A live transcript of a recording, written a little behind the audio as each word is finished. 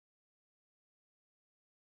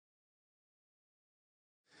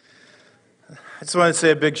I just want to say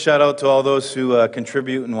a big shout out to all those who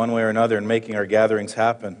contribute in one way or another in making our gatherings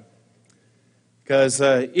happen. Because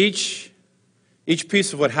each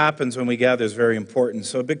piece of what happens when we gather is very important.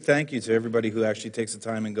 So a big thank you to everybody who actually takes the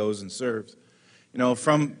time and goes and serves. You know,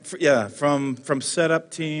 from setup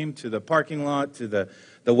team to the parking lot to the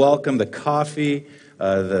welcome, the coffee,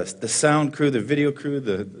 the sound crew, the video crew,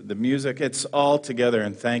 the music. It's all together,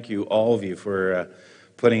 and thank you, all of you, for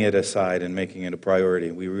putting it aside and making it a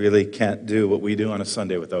priority. We really can't do what we do on a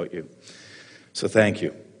Sunday without you. So thank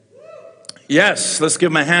you. Yes, let's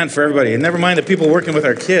give them a hand for everybody. And never mind the people working with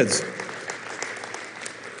our kids.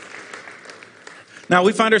 Now,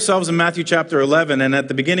 we find ourselves in Matthew chapter 11, and at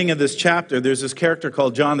the beginning of this chapter, there's this character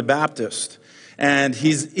called John the Baptist. And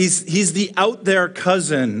he's the out there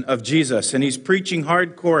cousin of Jesus, and he's preaching a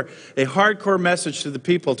hardcore message to the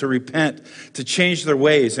people to repent, to change their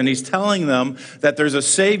ways. And he's telling them that there's a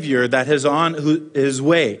Savior that is on his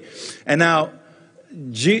way. And now,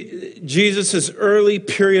 Jesus' early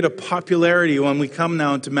period of popularity, when we come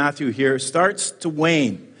now into Matthew here, starts to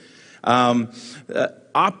wane.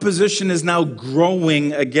 Opposition is now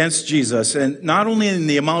growing against Jesus, and not only in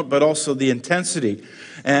the amount, but also the intensity.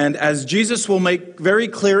 And as Jesus will make very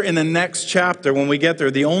clear in the next chapter when we get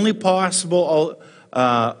there, the only possible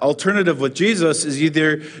alternative with Jesus is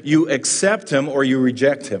either you accept him or you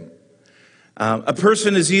reject him. A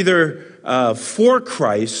person is either for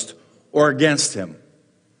Christ or against him.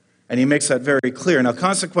 And he makes that very clear. Now,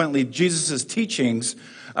 consequently, Jesus' teachings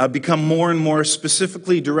become more and more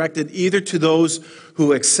specifically directed either to those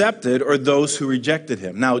who accepted or those who rejected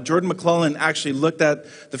him. Now, Jordan McClellan actually looked at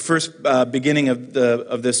the first beginning of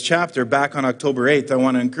this chapter back on October 8th. I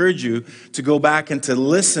want to encourage you to go back and to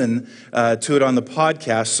listen to it on the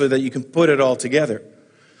podcast so that you can put it all together.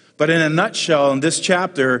 But in a nutshell, this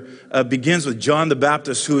chapter begins with John the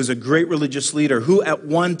Baptist, who is a great religious leader, who at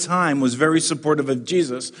one time was very supportive of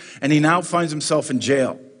Jesus, and he now finds himself in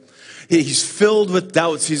jail. He's filled with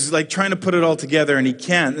doubts. He's like trying to put it all together, and he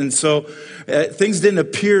can't. And so things didn't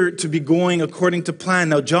appear to be going according to plan.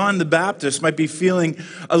 Now, John the Baptist might be feeling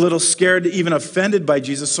a little scared, even offended by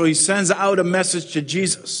Jesus, so he sends out a message to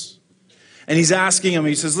Jesus. And he's asking him,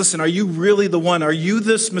 he says, listen, are you really the one? Are you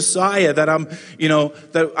this Messiah that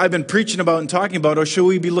that I've been preaching about and talking about, or should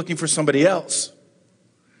we be looking for somebody else?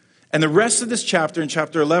 And the rest of this chapter, in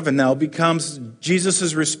chapter 11 now, becomes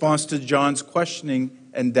Jesus' response to John's questioning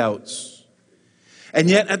and doubts. And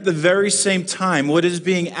yet, at the very same time, what is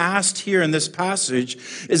being asked here in this passage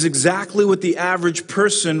is exactly what the average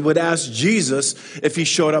person would ask Jesus if he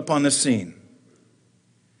showed up on the scene.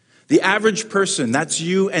 The average person, that's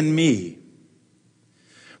you and me,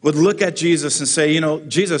 would look at Jesus and say,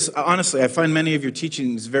 Jesus, honestly, I find many of your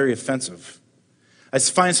teachings very offensive. I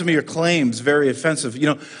find some of your claims very offensive.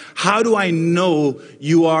 How do I know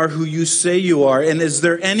you are who you say you are? And is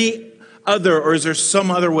there any other, or is there some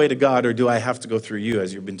other way to God, or do I have to go through you,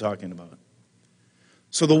 as you've been talking about?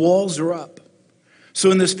 So the walls are up. So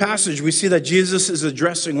in this passage, we see that Jesus is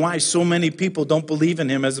addressing why so many people don't believe in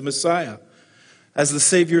him as a Messiah, as the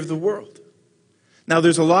Savior of the world. Now,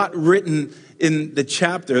 there's a lot written in the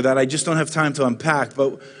chapter that I just don't have time to unpack,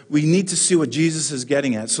 but we need to see what Jesus is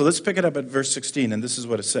getting at. So let's pick it up at verse 16, and this is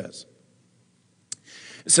what it says.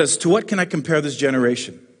 It says, "To what can I compare this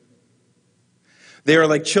generation? They are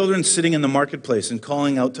like children sitting in the marketplace and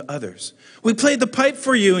calling out to others. We played the pipe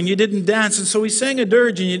for you and you didn't dance, and so we sang a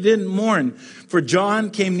dirge and you didn't mourn. For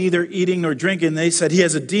John came neither eating nor drinking, and they said he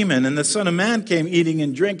has a demon. And the Son of Man came eating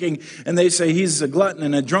and drinking, and they say he's a glutton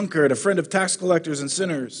and a drunkard, a friend of tax collectors and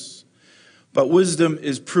sinners. But wisdom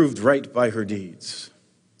is proved right by her deeds."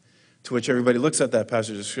 To which everybody looks at that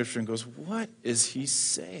passage of Scripture and goes, what is he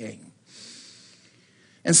saying?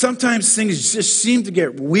 And sometimes things just seem to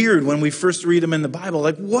get weird when we first read them in the Bible.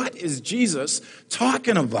 Like, what is Jesus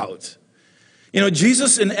talking about?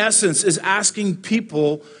 Jesus, in essence, is asking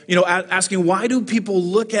people, asking why do people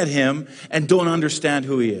look at him and don't understand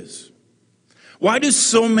who he is? Why do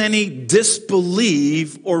so many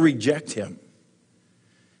disbelieve or reject him?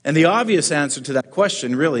 And the obvious answer to that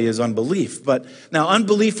question really is unbelief. But now,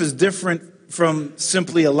 unbelief is different from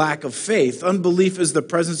simply a lack of faith. Unbelief is the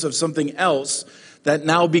presence of something else that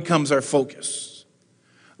now becomes our focus.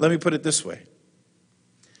 Let me put it this way.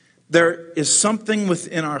 There is something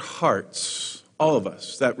within our hearts, all of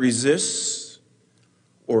us, that resists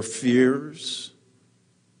or fears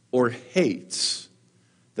or hates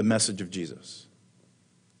the message of Jesus.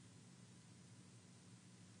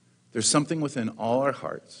 There's something within all our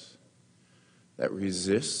hearts that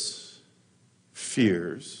resists,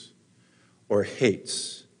 fears, or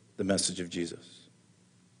hates the message of Jesus.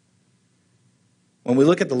 When we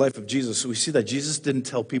look at the life of Jesus, we see that Jesus didn't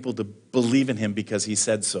tell people to believe in him because he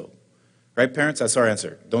said so. Right, parents? That's our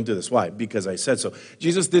answer. Don't do this. Why? Because I said so.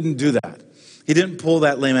 Jesus didn't do that. He didn't pull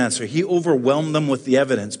that lame answer. He overwhelmed them with the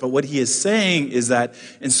evidence. But what he is saying is that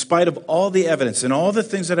in spite of all the evidence and all the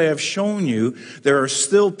things that I have shown you, there are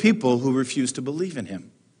still people who refuse to believe in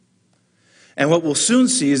him. And what we'll soon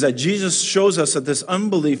see is that Jesus shows us that this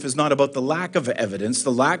unbelief is not about the lack of evidence,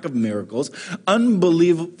 the lack of miracles.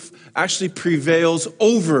 Unbelief actually prevails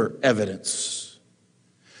over evidence.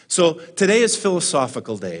 So today is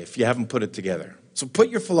Philosophical Day, if you haven't put it together. So put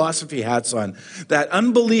your philosophy hats on. That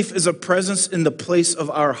unbelief is a presence in the place of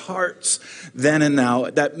our hearts then and now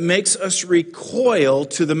that makes us recoil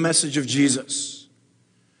to the message of Jesus.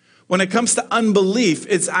 When it comes to unbelief,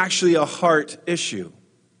 it's actually a heart issue.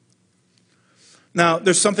 Now,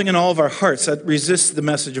 there's something in all of our hearts that resists the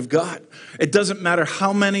message of God. It doesn't matter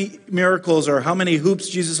how many miracles or how many hoops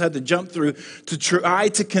Jesus had to jump through to try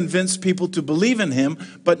to convince people to believe in him,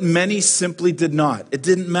 but many simply did not. It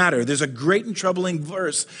didn't matter. There's a great and troubling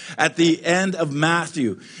verse at the end of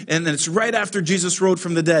Matthew, and it's right after Jesus rose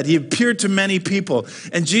from the dead. He appeared to many people,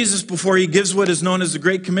 and Jesus, before he gives what is known as the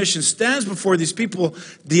Great Commission, stands before these people,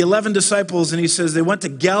 the 11 disciples, and he says they went to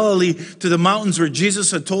Galilee to the mountains where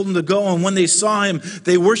Jesus had told them to go, and when they saw him,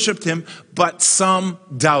 they worshiped him, but some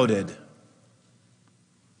doubted.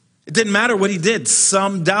 It didn't matter what he did.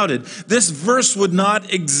 Some doubted. This verse would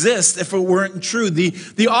not exist if it weren't true.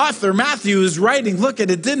 The author, Matthew, is writing, look, it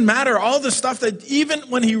didn't matter all the stuff that even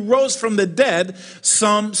when he rose from the dead,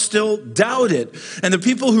 some still doubted. And the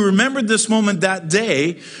people who remembered this moment that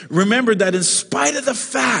day remembered that in spite of the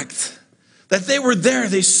fact that they were there,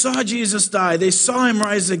 they saw Jesus die, they saw him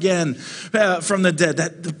rise again from the dead,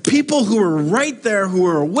 that the people who were right there, who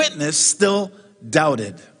were a witness, still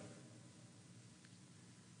doubted.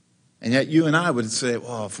 And yet you and I would say,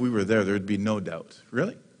 well, if we were there, there would be no doubt.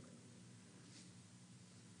 Really?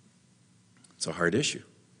 It's a hard issue.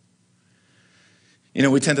 You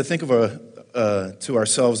know, we tend to think of to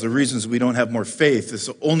ourselves the reasons we don't have more faith is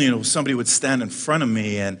only if somebody would stand in front of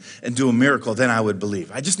me and do a miracle, then I would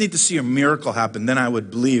believe. I just need to see a miracle happen, then I would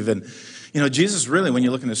believe. And, you know, Jesus really, when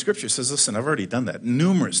you look in the scripture, says, listen, I've already done that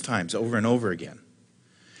numerous times over and over again.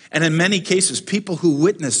 And in many cases, people who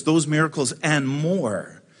witnessed those miracles and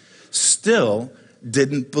more still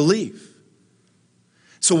didn't believe.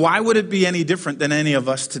 So why would it be any different than any of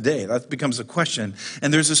us today? That becomes a question.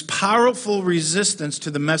 And there's this powerful resistance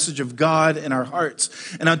to the message of God in our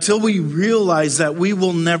hearts. And until we realize that we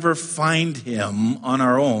will never find him on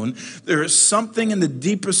our own, there is something in the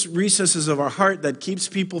deepest recesses of our heart that keeps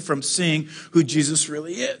people from seeing who Jesus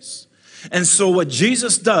really is. And so what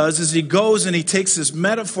Jesus does is he goes and he takes this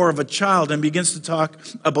metaphor of a child and begins to talk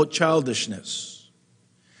about childishness.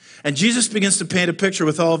 And Jesus begins to paint a picture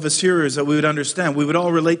with all of his hearers that we would understand. We would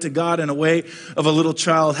all relate to God in a way of a little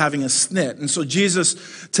child having a snit. And so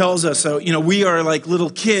Jesus tells us, we are like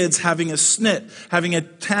little kids having a snit, having a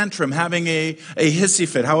tantrum, having a hissy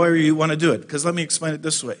fit, however you want to do it. Because let me explain it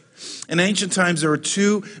this way. In ancient times, there were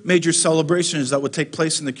two major celebrations that would take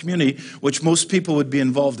place in the community, which most people would be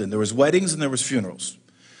involved in. There was weddings and there was funerals.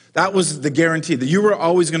 That was the guarantee, that you were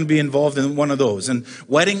always going to be involved in one of those. And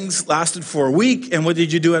weddings lasted for a week. And what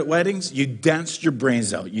did you do at weddings? You danced your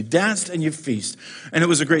brains out. You danced and you feast. And it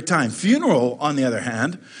was a great time. Funeral, on the other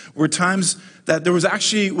hand, were times that there was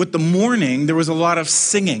actually, with the mourning, there was a lot of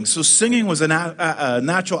singing. So singing was a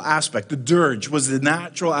natural aspect. The dirge was the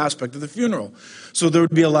natural aspect of the funeral. So there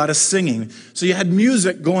would be a lot of singing. So you had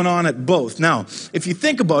music going on at both. Now, if you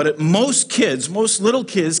think about it, most little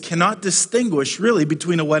kids cannot distinguish really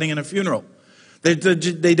between a wedding and a funeral.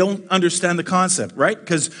 They don't understand the concept, right?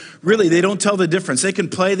 Because really, they don't tell the difference. They can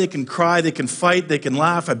play, they can cry, they can fight, they can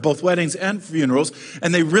laugh at both weddings and funerals,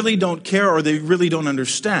 and they really don't care or they really don't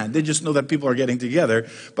understand. They just know that people are getting together,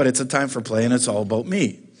 but it's a time for play and it's all about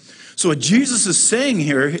me. So what Jesus is saying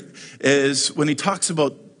here is when he talks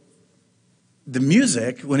about the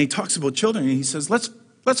music, when he talks about children, he says,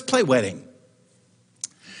 let's play wedding.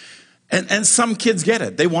 And some kids get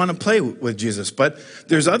it. They want to play with Jesus. But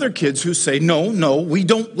there's other kids who say, no, we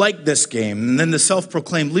don't like this game. And then the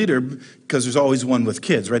self-proclaimed leader, because there's always one with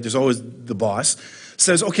kids, right? There's always the boss,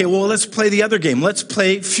 says, okay, well, let's play the other game. Let's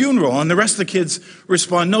play funeral. And the rest of the kids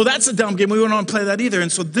respond, no, that's a dumb game. We don't want to play that either.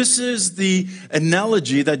 And so this is the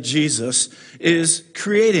analogy that Jesus is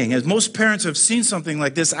creating. As most parents have seen something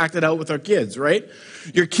like this acted out with our kids, right?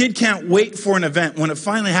 Your kid can't wait for an event. When it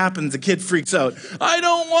finally happens, the kid freaks out. I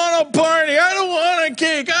don't want a party. I don't want a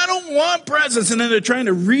cake. I don't want presents. And then they're trying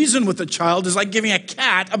to reason with the child. It's like giving a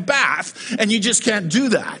cat a bath, and you just can't do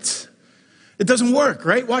that. It doesn't work,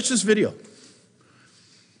 right? Watch this video.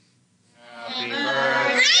 Happy birthday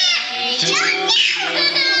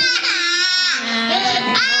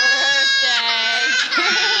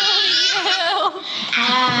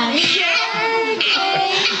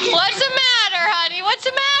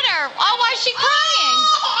her. Oh, why is she crying?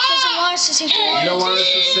 She doesn't want us to sing. You don't want us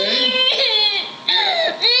to sing?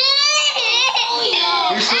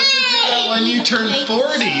 You're supposed to do that when you turn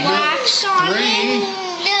 40. You're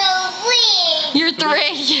 3. You're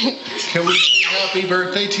 3. Can we sing happy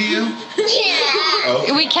birthday to you?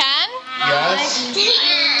 Okay. We can?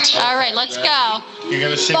 Yes? All right, let's go. You're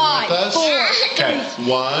going to sing with us? 4. Okay.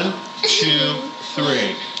 1, 2,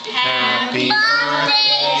 3. Happy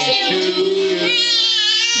birthday to you.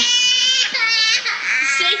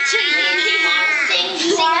 Say to you. Sing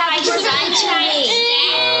happy birthday to me.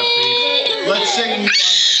 Let's sing.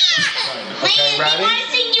 Okay, ready?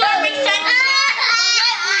 Sing you are my sunshine.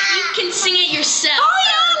 You can sing it yourself. Oh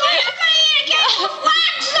yeah,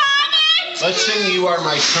 Let's sing You Are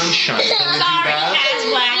My Sunshine. Can we do that?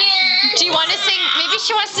 Do you want to sing? Maybe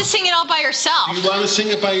she wants to sing it all by herself. You want to sing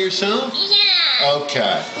it by yourself? Yeah.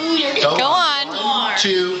 Okay. Go on. 1,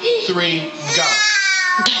 2, 3, go.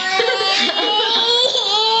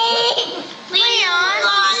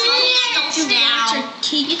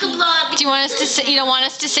 You can blow up. Do you want us to sing? You don't want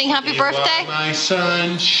us to sing Happy Birthday? You are my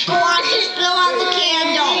sunshine. Blow out the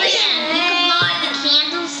candles. You can blow out the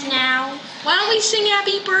candles now. Why don't we sing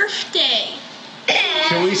Happy Birthday?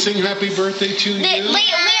 Can we sing Happy Birthday to you?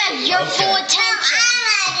 Liam, you're Okay. full attention.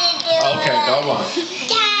 Okay, go on.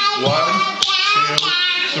 1,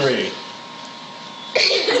 2, 3.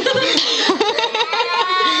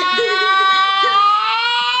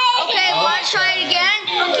 Okay, want to try it again?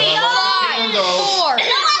 Okay, Candles. 4. Can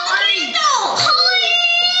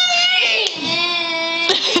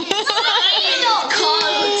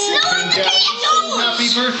Dad sing Happy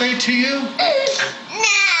Birthday to you?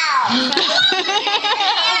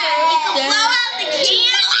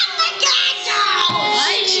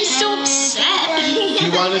 Why is she so upset? If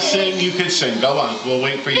you want to sing, you can sing. Go on. We'll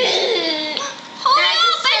wait for you.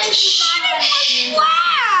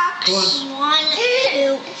 Go on. 1,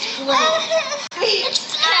 2, 3.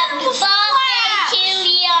 Happy birthday to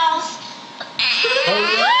you. Oh,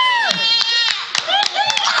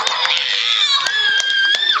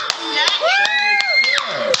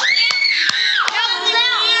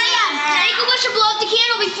 Make a wish or blow out the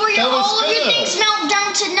candle before That was all of your good. things melt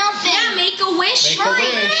down to nothing. Yeah, make a wish. Make a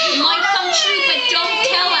wish. It might come true, but don't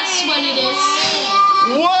tell us what it is.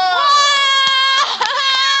 Whoa!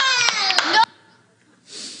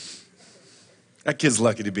 That kid's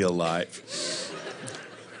lucky to be alive.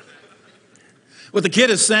 What the kid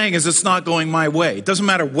is saying is it's not going my way. It doesn't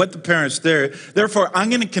matter what the parents do. Therefore, I'm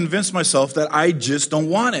going to convince myself that I just don't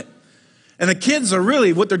want it. And the kids are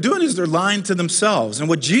really, what they're doing is they're lying to themselves. And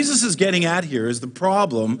what Jesus is getting at here is the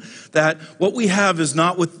problem that what we have is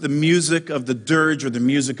not with the music of the dirge or the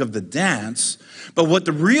music of the dance, but what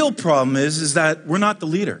the real problem is that we're not the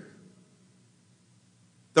leader,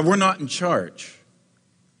 that we're not in charge.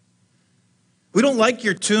 We don't like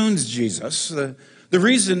your tunes, Jesus. The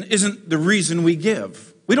reason isn't the reason we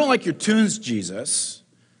give. We don't like your tunes, Jesus.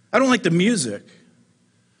 I don't like the music.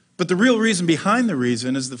 But the real reason behind the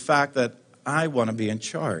reason is the fact that I want to be in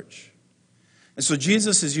charge. And so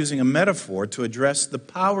Jesus is using a metaphor to address the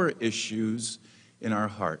power issues in our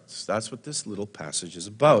hearts. That's what this little passage is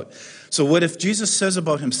about. So what if Jesus says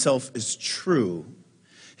about himself is true,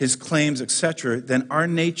 his claims, etc., then our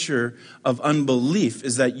nature of unbelief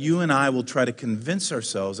is that you and I will try to convince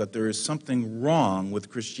ourselves that there is something wrong with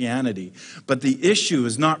Christianity. But the issue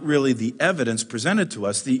is not really the evidence presented to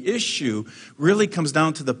us. The issue really comes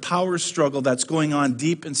down to the power struggle that's going on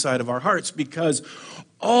deep inside of our hearts, because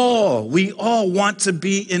we all want to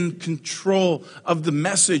be in control of the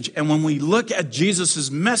message. And when we look at Jesus'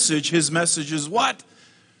 message, his message is what?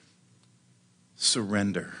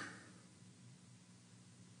 Surrender.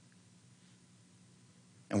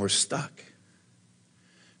 And we're stuck.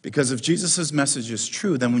 Because if Jesus' message is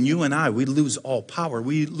true, then when you and I, we lose all power,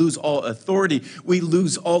 we lose all authority, we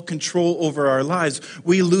lose all control over our lives,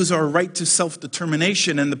 we lose our right to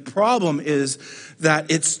self-determination. And the problem is that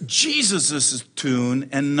it's Jesus' tune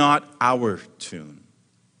and not our tune.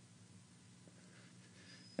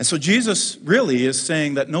 And so Jesus really is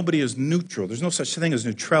saying that nobody is neutral. There's no such thing as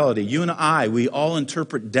neutrality. You and I, we all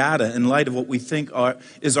interpret data in light of what we think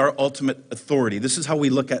is our ultimate authority. This is how we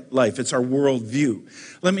look at life. It's our worldview.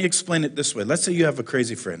 Let me explain it this way. Let's say you have a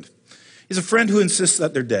crazy friend. He's a friend who insists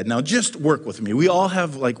that they're dead. Now, just work with me. We all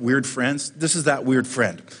have like weird friends. This is that weird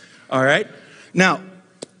friend. All right? Now,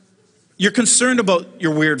 you're concerned about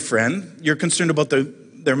your weird friend. You're concerned about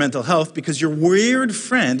their mental health because your weird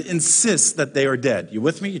friend insists that they are dead. You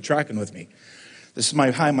with me? You tracking with me? This is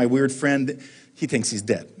my weird friend. He thinks he's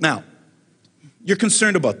dead. Now, you're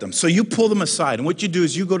concerned about them. So you pull them aside. And what you do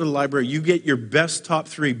is you go to the library. You get your best top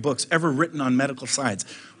 3 books ever written on medical science.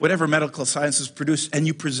 whatever medical science has produced, and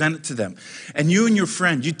you present it to them. And you and your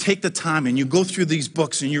friend, you take the time and you go through these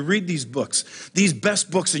books and you read these books, these best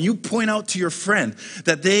books, and you point out to your friend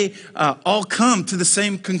that they all come to the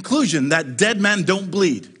same conclusion, that dead men don't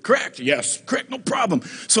bleed. Correct? Yes. Correct. No problem.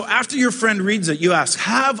 So after your friend reads it, you ask,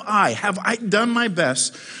 have I done my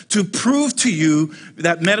best to prove to you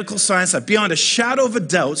that medical science, that beyond a shadow of a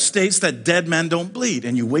doubt, states that dead men don't bleed?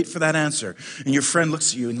 And you wait for that answer. And your friend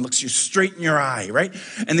looks at you and looks you straight in your eye, right?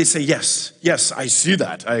 And they say, yes, I see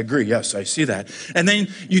that. I agree. Yes, I see that. And then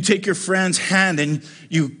you take your friend's hand and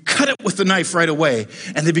you cut it with the knife right away.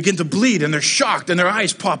 And they begin to bleed and they're shocked and their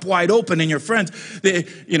eyes pop wide open. And your friends,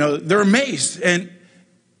 they're amazed. And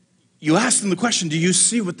you ask them the question, do you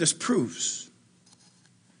see what this proves?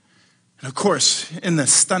 And of course, in the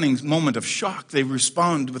stunning moment of shock, they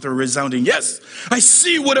respond with a resounding, yes, I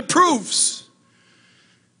see what it proves.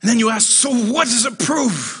 And then you ask, so what does it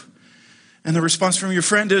prove? And the response from your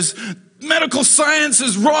friend is, medical science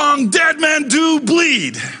is wrong, dead men do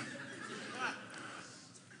bleed.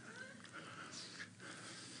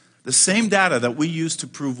 The same data that we use to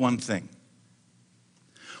prove one thing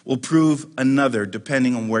will prove another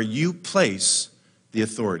depending on where you place the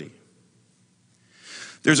authority.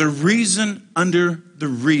 There's a reason under the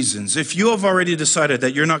reasons. If you have already decided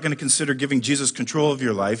that you're not going to consider giving Jesus control of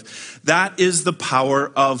your life, that is the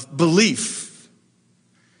power of belief.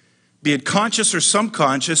 Be it conscious or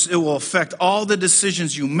subconscious, it will affect all the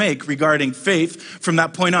decisions you make regarding faith from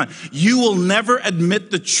that point on. You will never admit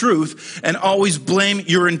the truth and always blame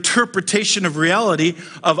your interpretation of reality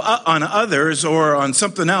on others or on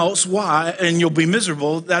something else. Why? And you'll be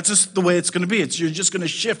miserable. That's just the way it's going to be. You're just going to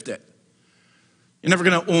shift it. You're never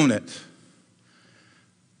going to own it.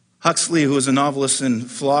 Huxley, who was a novelist and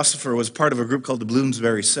philosopher, was part of a group called the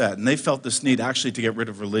Bloomsbury Set, and they felt this need actually to get rid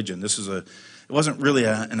of religion. It wasn't really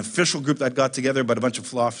an official group that got together, but a bunch of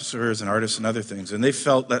philosophers and artists and other things, and they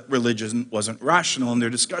felt that religion wasn't rational in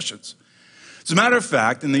their discussions. As a matter of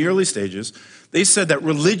fact, in the early stages, they said that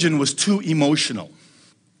religion was too emotional.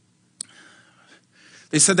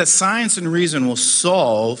 They said that science and reason will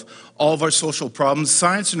solve all of our social problems.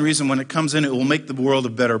 Science and reason, when it comes in, it will make the world a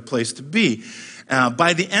better place to be.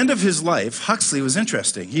 By the end of his life, Huxley was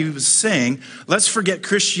interesting. He was saying, let's forget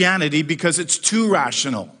Christianity because it's too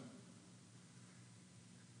rational.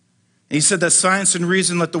 And he said that science and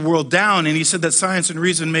reason let the world down, and he said that science and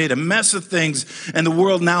reason made a mess of things, and the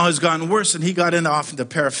world now has gotten worse. And he got off into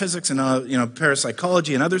paraphysics and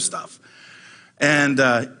parapsychology and other stuff. And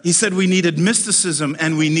he said we needed mysticism,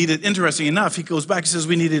 and we needed, interesting enough, he goes back, he says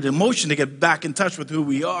we needed emotion to get back in touch with who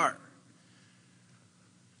we are.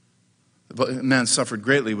 The man suffered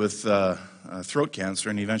greatly with throat cancer,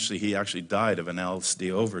 and eventually he actually died of an LSD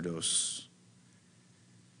overdose.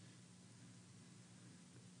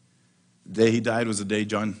 The day he died was the day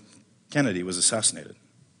John Kennedy was assassinated.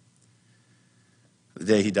 The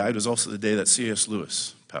day he died was also the day that C.S.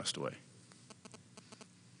 Lewis passed away.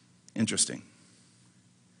 Interesting.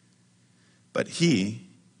 But he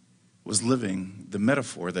was living the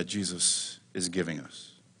metaphor that Jesus is giving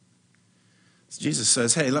us. Jesus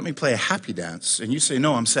says, hey, let me play a happy dance. And you say,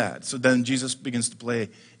 no, I'm sad. So then Jesus begins to play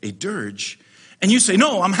a dirge. And you say,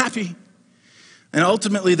 no, I'm happy. And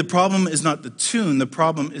ultimately, the problem is not the tune. The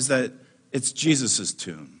problem is that it's Jesus'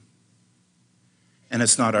 tune. And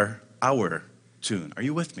it's not our tune. Are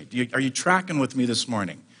you with me? Are you tracking with me this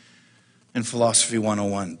morning? In Philosophy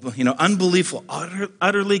 101. Unbelief will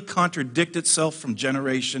utterly contradict itself from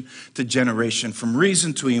generation to generation, from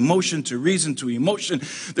reason to emotion to reason to emotion.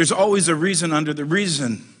 There's always a reason under the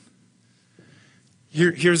reason.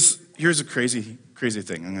 Here's a crazy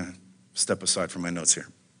thing. I'm going to step aside from my notes here.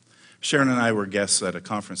 Sharon and I were guests at a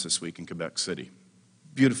conference this week in Quebec City,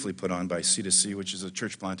 beautifully put on by C2C, which is a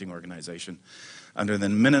church planting organization under the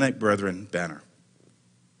Mennonite Brethren banner.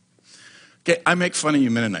 Okay, I make fun of you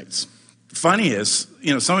Mennonites. Funny is,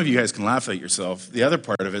 some of you guys can laugh at yourself. The other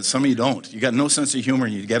part of it, some of you don't. You got no sense of humor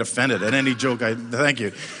and you get offended at any joke thank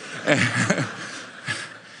you.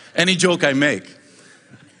 Any joke I make.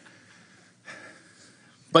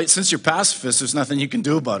 But since you're pacifists, there's nothing you can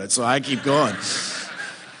do about it, so I keep going.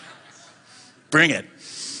 Bring it.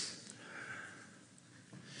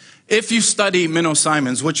 If you study Menno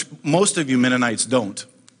Simons, which most of you Mennonites don't,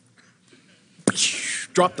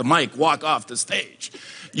 drop the mic, walk off the stage.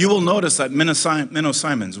 You will notice that Menno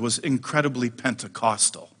Simons was incredibly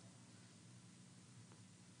Pentecostal.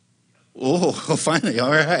 Oh, finally,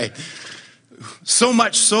 all right. So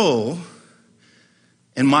much so,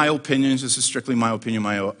 in my opinion, this is strictly my opinion,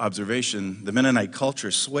 my observation, the Mennonite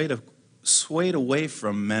culture swayed away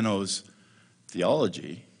from Menno's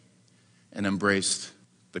theology and embraced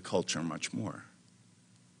the culture much more.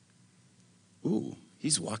 Ooh,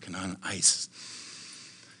 he's walking on ice.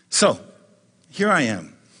 So, here I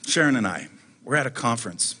am, Sharon and I. We're at a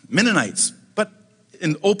conference, Mennonites, but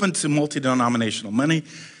open to multi-denominational, many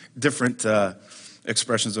different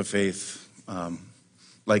expressions of faith,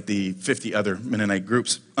 like the 50 other Mennonite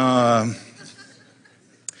groups. I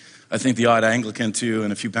think the odd Anglican too,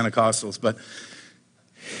 and a few Pentecostals. But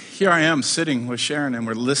here I am sitting with Sharon, and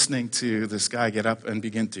we're listening to this guy get up and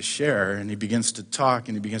begin to share, and he begins to talk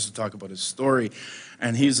about his story,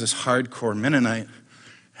 and he's this hardcore Mennonite.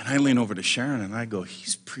 And I lean over to Sharon and I go,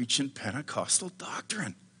 he's preaching Pentecostal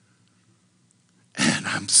doctrine. And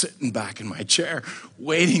I'm sitting back in my chair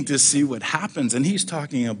waiting to see what happens. And he's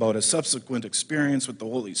talking about a subsequent experience with the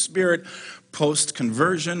Holy Spirit,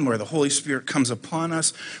 post-conversion, where the Holy Spirit comes upon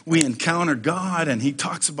us. We encounter God, and he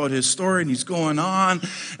talks about his story, and he's going on.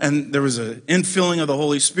 And there was an infilling of the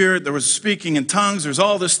Holy Spirit. There was speaking in tongues. There's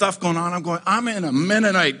all this stuff going on. I'm going, I'm in a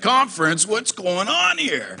Mennonite conference. What's going on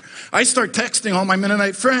here? I start texting all my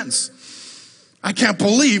Mennonite friends. I can't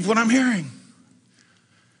believe what I'm hearing.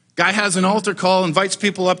 Guy has an altar call, invites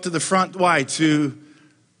people up to the front. Why? To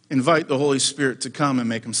invite the Holy Spirit to come and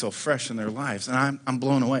make himself fresh in their lives. And I'm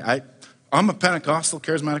blown away. I'm a Pentecostal,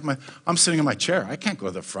 charismatic man. I'm sitting in my chair. I can't go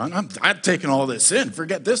to the front. I'm taking all this in.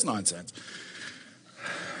 Forget this nonsense.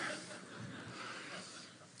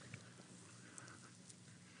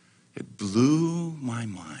 It blew my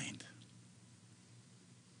mind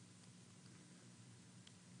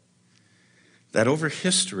that over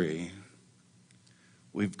history,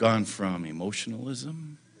 we've gone from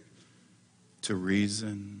emotionalism to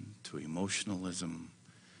reason, to emotionalism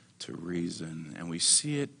to reason, and we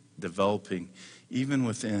see it developing even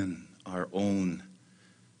within our own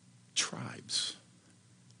tribes,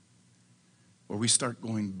 where we start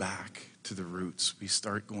going back to the roots. We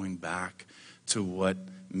start going back to what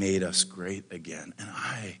made us great again. And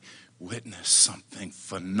I witnessed something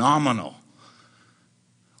phenomenal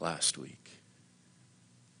last week.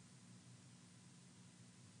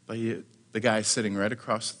 But the guy sitting right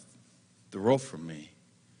across the row from me,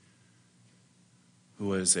 who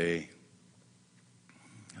was a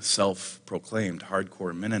self-proclaimed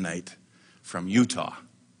hardcore Mennonite from Utah,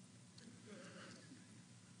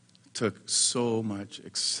 took so much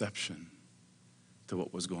exception to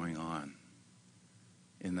what was going on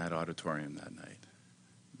in that auditorium that night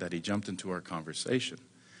that he jumped into our conversation,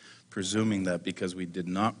 presuming that because we did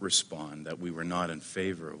not respond, that we were not in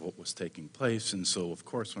favor of what was taking place. And so, of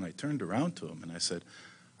course, when I turned around to him and I said,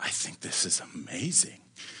 I think this is amazing,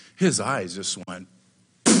 his eyes just went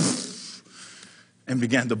and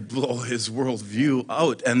began to blow his worldview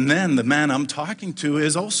out. And then the man I'm talking to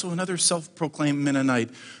is also another self-proclaimed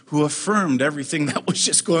Mennonite who affirmed everything that was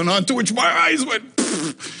just going on, to which my eyes went,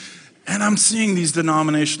 and I'm seeing these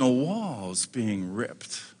denominational walls being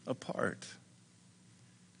ripped apart.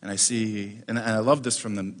 And I see, and I love this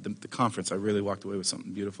from the conference. I really walked away with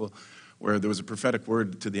something beautiful, where there was a prophetic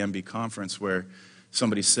word to the MB conference where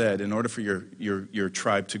somebody said, in order for your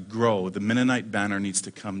tribe to grow, the Mennonite banner needs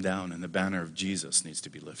to come down and the banner of Jesus needs to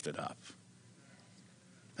be lifted up.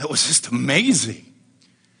 That was just amazing.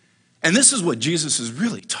 And this is what Jesus is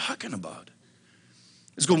really talking about.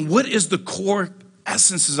 It's going, what is the core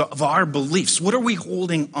essences of our beliefs? What are we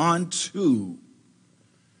holding on to?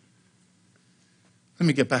 Let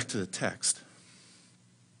me get back to the text.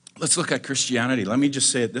 Let's look at Christianity. Let me just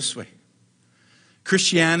say it this way.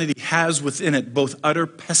 Christianity has within it both utter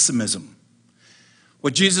pessimism.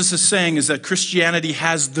 What Jesus is saying is that Christianity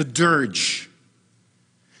has the dirge.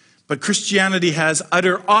 But Christianity has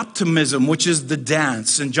utter optimism, which is the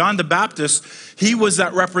dance. And John the Baptist, he was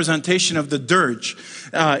that representation of the dirge.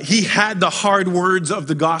 He had the hard words of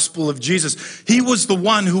the gospel of Jesus. He was the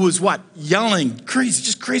one who was what? Yelling, crazy,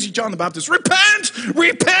 just crazy John the Baptist. Repent,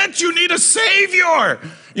 repent, you need a savior.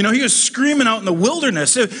 You know, he was screaming out in the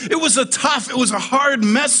wilderness. It was a hard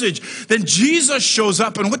message. Then Jesus shows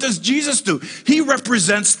up, and what does Jesus do? He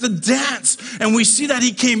represents the dance. And we see that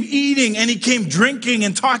he came eating and he came drinking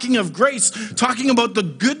and talking of grace, talking about the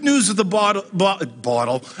good news of the bottle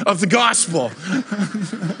of the gospel.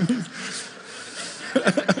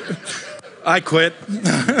 I quit.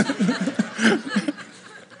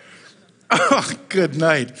 Oh, good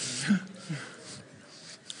night.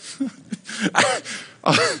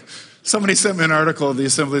 Somebody sent me an article of the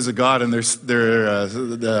Assemblies of God and their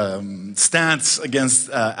stance against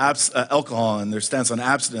alcohol and their stance on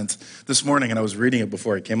abstinence this morning, and I was reading it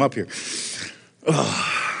before I came up here.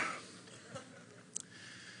 Oh.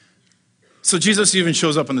 So Jesus even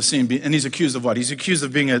shows up on the scene, and he's accused of what? He's accused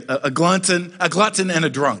of being a glutton and a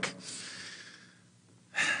drunk.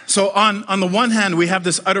 So on the one hand, we have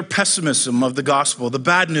this utter pessimism of the gospel, the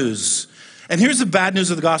bad news. And here's the bad news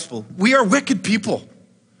of the gospel. We are wicked people.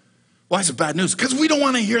 Why is it bad news? Because we don't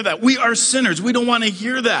want to hear that. We are sinners. We don't want to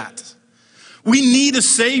hear that. We need a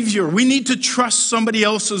Savior. We need to trust somebody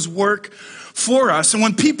else's work for us. And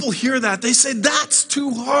when people hear that, they say, that's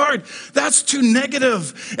too hard. That's too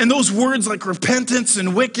negative. And those words like repentance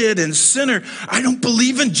and wicked and sinner, I don't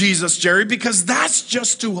believe in Jesus, Jerry, because that's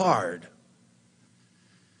just too hard.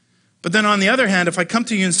 But then on the other hand, if I come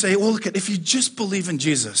to you and say, well, look, if you just believe in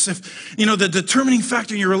Jesus, if, the determining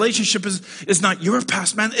factor in your relationship is not your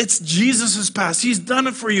past, man, it's Jesus's past. He's done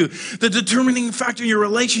it for you. The determining factor in your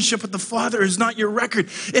relationship with the Father is not your record.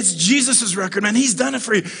 It's Jesus's record, man. He's done it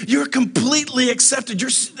for you. You're completely accepted.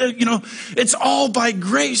 It's all by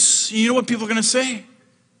grace. You know what people are going to say?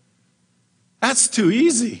 That's too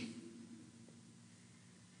easy.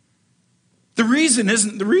 The reason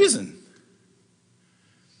isn't the reason.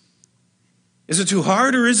 Is it too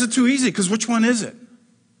hard or is it too easy? Because which one is it?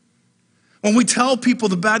 When we tell people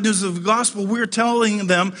the bad news of the gospel, we're telling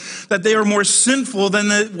them that they are more sinful than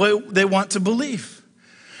they want to believe.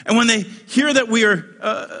 And when they hear that we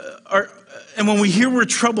and when we hear we're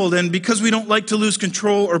troubled, and because we don't like to lose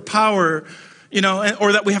control or power,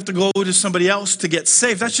 or that we have to go to somebody else to get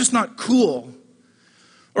saved, that's just not cool.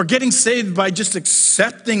 Or getting saved by just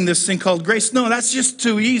accepting this thing called grace. No, that's just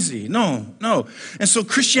too easy. No. And so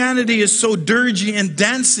Christianity is so dirgy and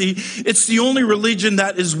dancey. It's the only religion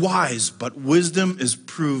that is wise, but wisdom is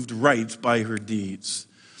proved right by her deeds.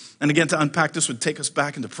 And again, to unpack this would take us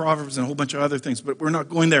back into Proverbs and a whole bunch of other things, but we're not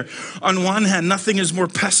going there. On one hand, nothing is more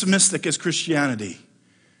pessimistic as Christianity.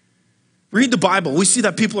 Read the Bible. We see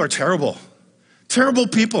that people are terrible. Terrible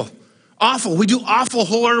people. Awful. We do awful,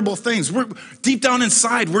 horrible things. We're deep down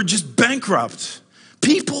inside, we're just bankrupt.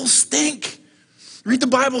 People stink. Read the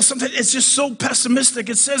Bible. Sometimes it's just so pessimistic.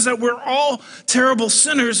 It says that we're all terrible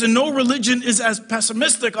sinners, and no religion is as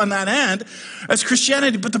pessimistic on that end as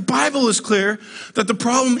Christianity. But the Bible is clear that the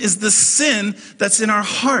problem is the sin that's in our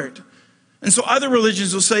heart. And so other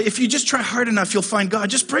religions will say, if you just try hard enough, you'll find God.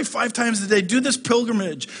 Just pray 5 times a day. Do this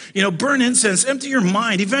pilgrimage. Burn incense. Empty your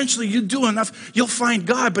mind. Eventually, you do enough, you'll find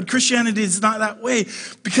God. But Christianity is not that way,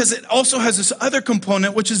 because it also has this other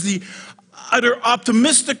component, which is the utter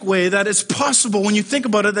optimistic way that it's possible, when you think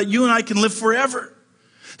about it, that you and I can live forever.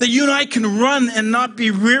 That you and I can run and not be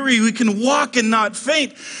weary. We can walk and not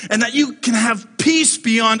faint. And that you can have peace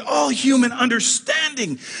beyond all human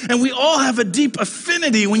understanding. And we all have a deep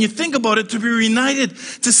affinity, when you think about it, to be reunited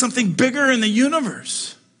to something bigger in the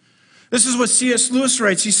universe. This is what C.S. Lewis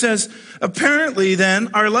writes. He says, apparently then,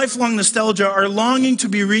 our lifelong nostalgia, our longing to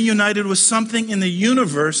be reunited with something in the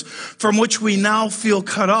universe from which we now feel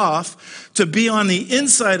cut off, to be on the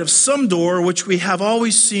inside of some door which we have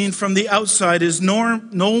always seen from the outside, is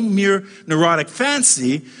no mere neurotic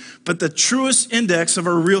fancy, but the truest index of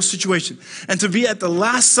our real situation. And to be at the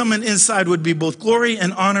last summit inside would be both glory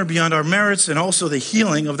and honor beyond our merits, and also the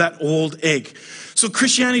healing of that old ache. So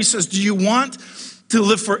Christianity says, do you want to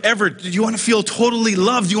live forever? Do you want to feel totally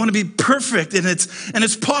loved? Do you want to be perfect? And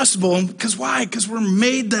it's possible. Because why? Because we're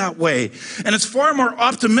made that way. And it's far more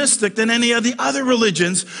optimistic than any of the other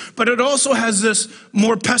religions, but it also has this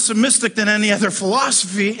more pessimistic than any other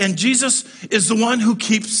philosophy. And Jesus is the one who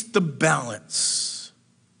keeps the balance.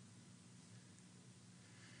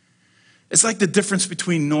 It's like the difference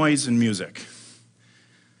between noise and music.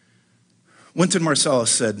 Wynton Marsalis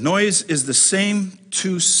said, noise is the same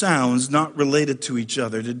two sounds not related to each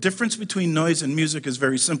other. The difference between noise and music is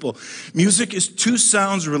very simple. Music is two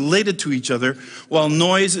sounds related to each other, while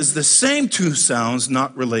noise is the same two sounds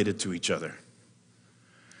not related to each other.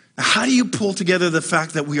 Now, how do you pull together the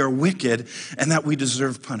fact that we are wicked and that we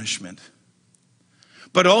deserve punishment?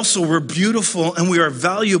 But also we're beautiful and we are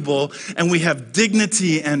valuable and we have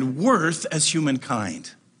dignity and worth as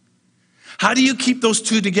humankind. How do you keep those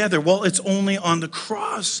two together? Well, it's only on the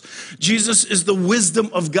cross. Jesus is the wisdom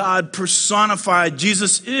of God personified.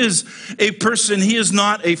 Jesus is a person. He is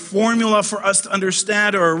not a formula for us to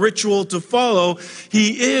understand or a ritual to follow.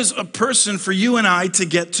 He is a person for you and I to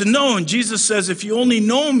get to know. And Jesus says, if you only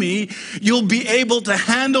know me, you'll be able to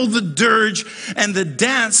handle the dirge and the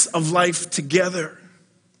dance of life together.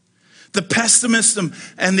 The pessimism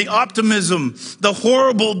and the optimism, the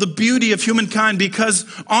horrible, the beauty of humankind, because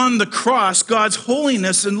on the cross, God's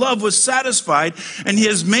holiness and love was satisfied, and he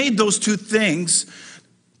has made those two things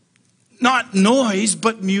not noise,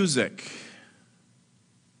 but music.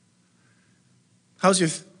 How's your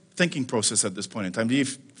thinking process at this point in time? Do you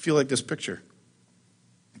feel like this picture?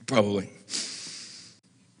 Probably.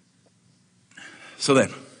 So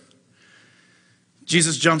then,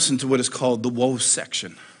 Jesus jumps into what is called the woe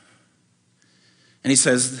section. And he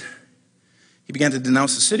He began to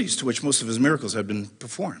denounce the cities to which most of his miracles had been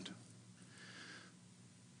performed.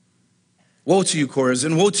 Woe to you,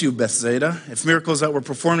 Chorazin! Woe to you, Bethsaida! If miracles that were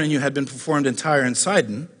performed in you had been performed in Tyre and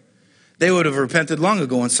Sidon, they would have repented long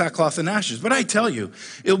ago in sackcloth and ashes. But I tell you,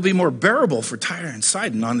 it will be more bearable for Tyre and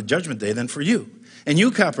Sidon on the judgment day than for you. And you,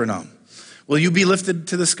 Capernaum, will you be lifted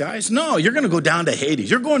to the skies? No, you're going to go down to Hades.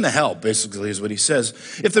 You're going to hell, basically, is what he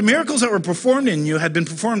says. If the miracles that were performed in you had been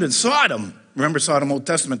performed in Sodom, remember Sodom, Old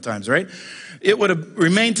Testament times, right? It would have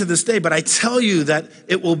remained to this day. But I tell you that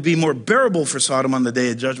it will be more bearable for Sodom on the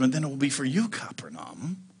day of judgment than it will be for you,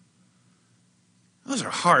 Capernaum. Those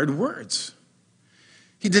are hard words.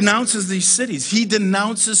 He denounces these cities. He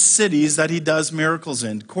denounces cities that he does miracles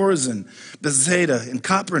in. Chorazin, Bethsaida, and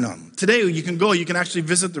Capernaum. Today you can go, you can actually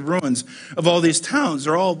visit the ruins of all these towns.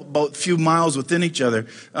 They're all about a few miles within each other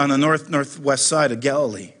on the northwest side of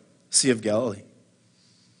Galilee, Sea of Galilee.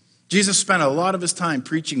 Jesus spent a lot of his time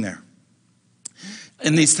preaching there.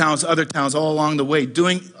 In these towns, other towns all along the way,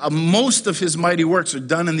 doing most of his mighty works are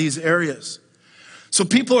done in these areas. So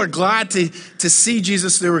people are glad to see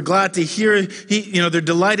Jesus. They were glad to hear. They're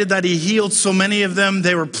delighted that he healed so many of them.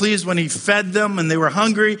 They were pleased when he fed them, and they were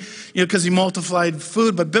hungry, because he multiplied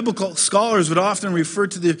food. But biblical scholars would often refer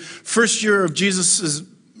to the first year of Jesus'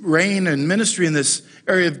 reign and ministry in this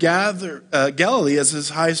area of Galilee as his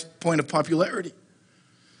highest point of popularity.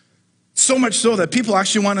 So much so that people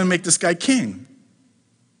actually wanted to make this guy king.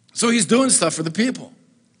 So he's doing stuff for the people.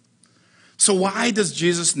 So why does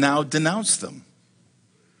Jesus now denounce them?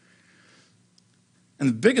 And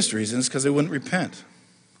the biggest reason is because they wouldn't repent.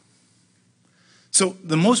 So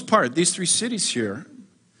the most part, these three cities here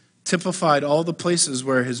typified all the places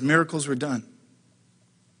where his miracles were done.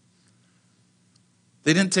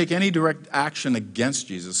 They didn't take any direct action against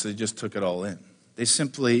Jesus. They just took it all in. They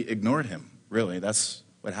simply ignored him, really. That's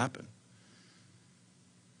what happened.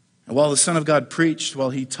 And while the Son of God preached,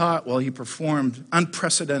 while he taught, while he performed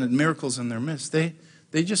unprecedented miracles in their midst, they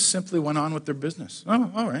just simply went on with their business.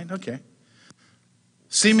 Oh, all right, okay.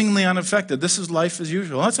 Seemingly unaffected. This is life as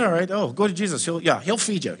usual. That's all right. Oh, go to Jesus. He'll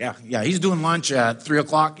feed you. Yeah, he's doing lunch at 3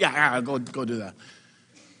 o'clock. Yeah, go do that.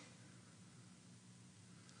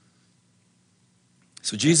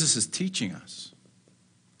 So Jesus is teaching us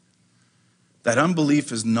that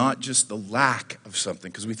unbelief is not just the lack of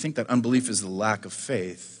something, because we think that unbelief is the lack of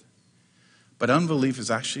faith. But unbelief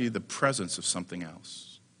is actually the presence of something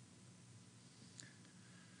else.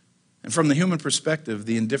 And from the human perspective,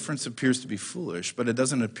 the indifference appears to be foolish, but it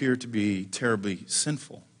doesn't appear to be terribly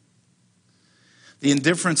sinful. The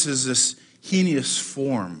indifference is this heinous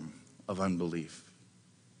form of unbelief.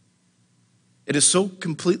 It is so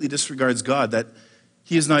completely disregards God that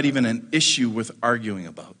he is not even an issue with arguing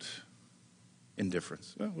about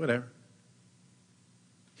indifference. Well, whatever.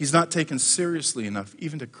 He's not taken seriously enough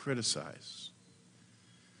even to criticize.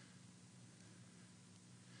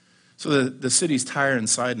 So the cities Tyre and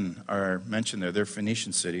Sidon are mentioned there. They're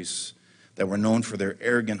Phoenician cities that were known for their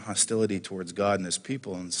arrogant hostility towards God and his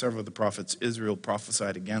people. And several of the prophets Israel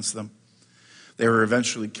prophesied against them. They were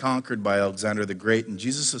eventually conquered by Alexander the Great. And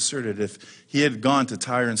Jesus asserted if he had gone to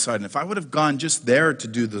Tyre and Sidon, if I would have gone just there to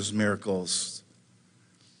do those miracles,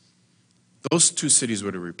 those two cities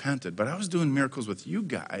would have repented. But I was doing miracles with you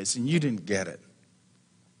guys and you didn't get it.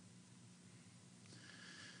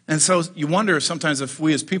 And so you wonder sometimes if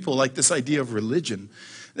we as people like this idea of religion,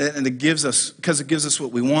 and it gives us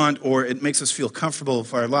what we want, or it makes us feel comfortable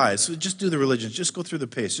with our lives. So just do the religion, just go through the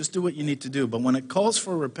pace, just do what you need to do. But when it calls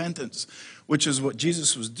for repentance, which is what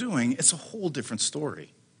Jesus was doing, it's a whole different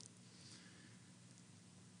story.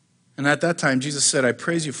 And at that time, Jesus said, I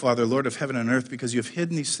praise you, Father, Lord of heaven and earth, because you have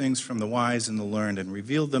hidden these things from the wise and the learned and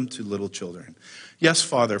revealed them to little children. Yes,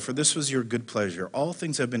 Father, for this was your good pleasure. All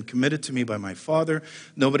things have been committed to me by my Father.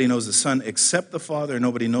 Nobody knows the Son except the Father.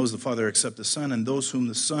 Nobody knows the Father except the Son, and those whom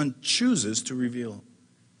the Son chooses to reveal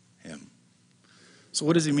him. So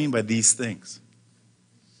what does he mean by these things?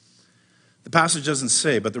 The passage doesn't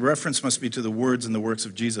say, but the reference must be to the words and the works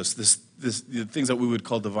of Jesus, the things that we would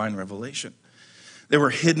call divine revelation. They were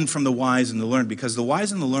hidden from the wise and the learned, because the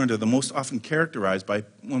wise and the learned are the most often characterized by,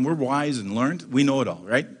 when we're wise and learned, we know it all,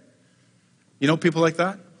 right? You know people like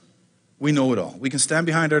that? We know it all. We can stand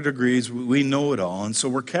behind our degrees, we know it all, and so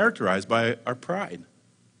we're characterized by our pride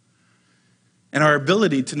and our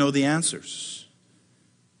ability to know the answers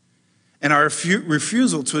and our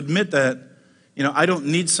refusal to admit that, I don't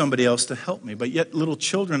need somebody else to help me. But yet little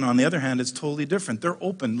children, on the other hand, it's totally different. They're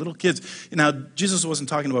open, little kids. Now, Jesus wasn't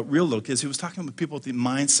talking about real little kids. He was talking about people with the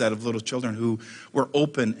mindset of little children who were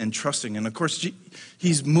open and trusting. And of course,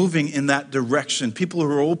 he's moving in that direction. People who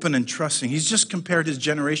are open and trusting. He's just compared his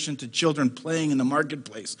generation to children playing in the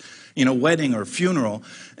marketplace, wedding or funeral.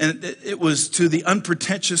 And it was to the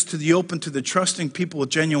unpretentious, to the open, to the trusting people with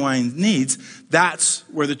genuine needs. That's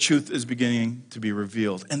where the truth is beginning to be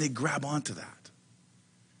revealed. And they grab onto that.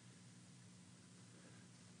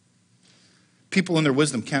 People in their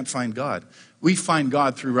wisdom can't find God. We find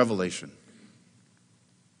God through revelation.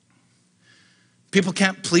 People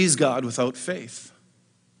can't please God without faith.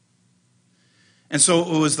 And so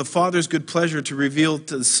it was the Father's good pleasure to reveal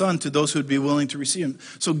to the Son to those who would be willing to receive him.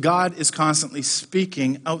 So God is constantly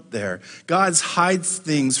speaking out there. God hides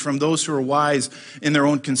things from those who are wise in their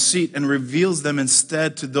own conceit and reveals them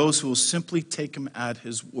instead to those who will simply take him at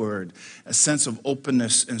his word. A sense of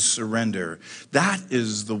openness and surrender. That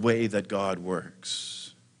is the way that God works.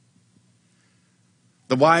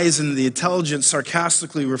 The wise and the intelligent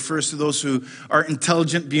sarcastically refers to those who are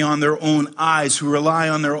intelligent beyond their own eyes, who rely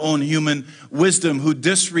on their own human wisdom, who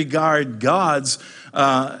disregard God.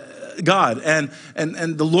 And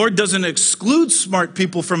the Lord doesn't exclude smart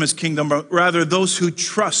people from his kingdom, but rather those who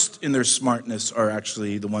trust in their smartness are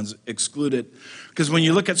actually the ones excluded. Because when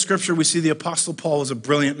you look at Scripture, we see the Apostle Paul was a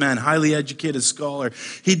brilliant man, highly educated scholar.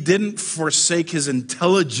 He didn't forsake his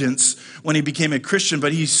intelligence when he became a Christian,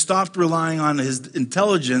 but he stopped relying on his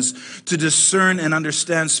intelligence to discern and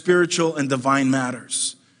understand spiritual and divine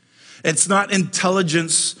matters. It's not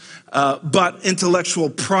intelligence, but intellectual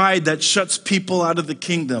pride that shuts people out of the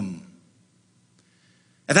kingdom.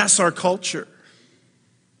 And that's our culture.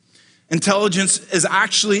 Intelligence is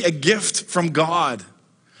actually a gift from God.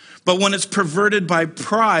 But when it's perverted by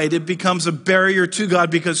pride, it becomes a barrier to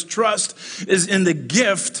God because trust is in the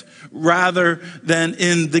gift rather than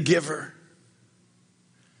in the giver.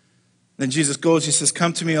 Then Jesus goes, he says,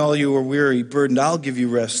 "Come to me, all you who are weary, burdened, I'll give you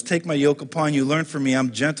rest. Take my yoke upon you, learn from me.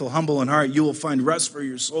 I'm gentle, humble in heart. You will find rest for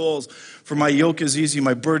your souls. For my yoke is easy,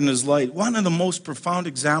 my burden is light." One of the most profound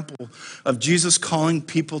examples of Jesus calling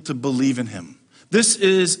people to believe in him. This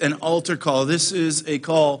is an altar call. This is a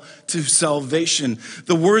call to salvation.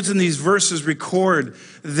 The words in these verses record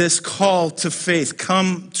this call to faith.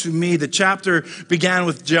 Come to me. The chapter began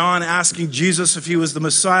with John asking Jesus if he was the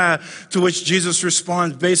Messiah, to which Jesus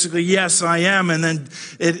responds basically, "Yes, I am." And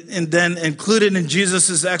then included in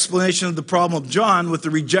Jesus' explanation of the problem of John with the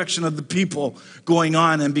rejection of the people going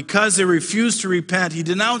on. And because they refused to repent, he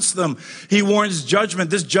denounced them. He warns judgment.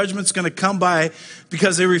 This judgment's going to come by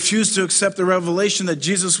because they refused to accept the revelation that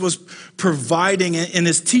Jesus was providing in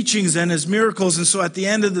his teachings and his miracles. And so at the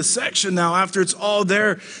end of the section now, after it's all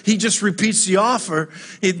there, he just repeats the offer.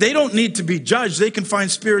 They don't need to be judged. They can find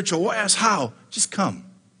spiritual rest. How? Just come.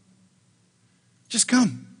 Just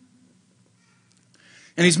come.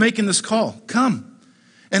 And he's making this call. Come.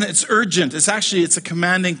 And it's urgent. It's a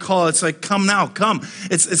commanding call. It's like, come now, come.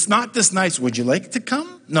 It's not this nice, would you like to come?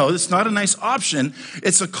 No, it's not a nice option.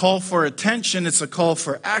 It's a call for attention. It's a call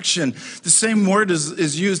for action. The same word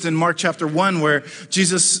is used in Mark chapter 1 where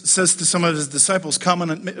Jesus says to some of his disciples, "Come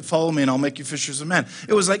and follow me and I'll make you fishers of men."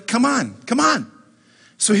 It was like, come on, come on.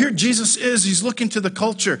 So here Jesus is. He's looking to the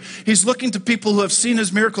culture. He's looking to people who have seen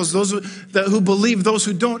his miracles, those who believe, those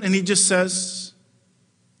who don't. And he just says,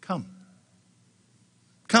 come.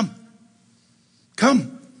 Come.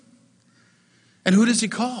 Come. And who does he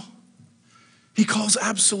call? He calls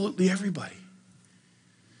absolutely everybody.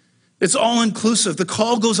 It's all inclusive. The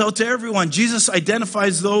call goes out to everyone. Jesus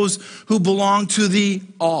identifies those who belong to the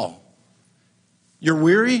all. You're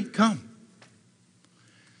weary? Come.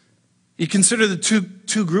 You consider the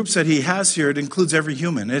two groups that he has here. It includes every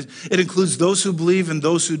human. It includes those who believe and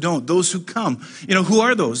those who don't. Those who come. Who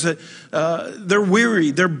are those? They're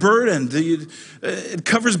weary. They're burdened. It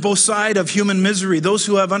covers both sides of human misery. Those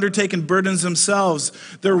who have undertaken burdens themselves,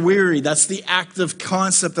 they're weary. That's the active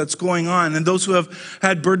concept that's going on. And those who have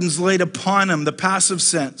had burdens laid upon them, the passive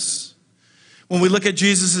sense. When we look at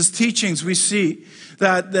Jesus' teachings, we see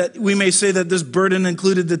that we may say that this burden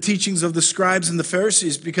included the teachings of the scribes and the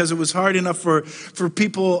Pharisees because it was hard enough for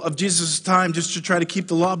people of Jesus' time just to try to keep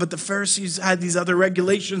the law. But the Pharisees had these other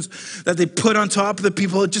regulations that they put on top of the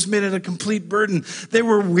people. It just made it a complete burden. They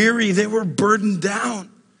were weary. They were burdened down.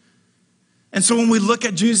 And so when we look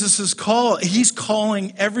at Jesus' call, he's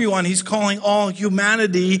calling everyone. He's calling all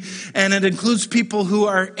humanity, and it includes people who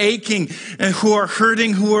are aching and who are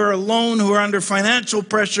hurting, who are alone, who are under financial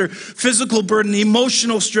pressure, physical burden,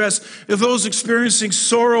 emotional stress, those experiencing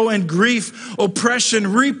sorrow and grief,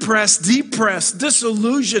 oppression, repressed, depressed,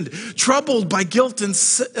 disillusioned, troubled by guilt and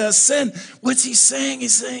sin. What's he saying?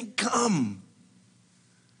 He's saying, come.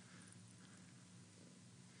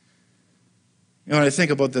 You know, when I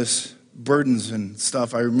think about this, burdens and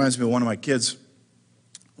stuff, it reminds me of one of my kids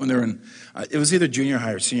when they were in, it was either junior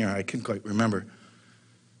high or senior high, I couldn't quite remember.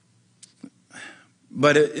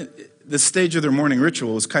 But the stage of their morning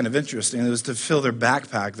ritual was kind of interesting. It was to fill their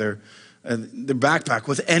backpack, their backpack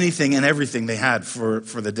with anything and everything they had for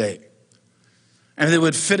the day. And they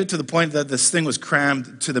would fit it to the point that this thing was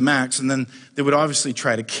crammed to the max, and then they would obviously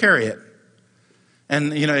try to carry it.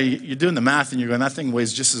 And, you know, you're doing the math and you're going, that thing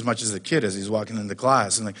weighs just as much as the kid as he's walking into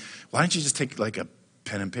class. And like, why don't you just take like a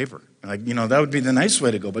pen and paper? And like, you know, that would be the nice way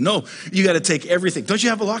to go. But no, you got to take everything. Don't you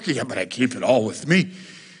have a locker? Yeah, but I keep it all with me.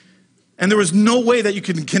 And there was no way that you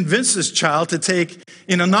could convince this child to take,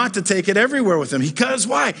 you know, not to take it everywhere with him. Because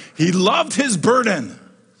why? He loved his burden.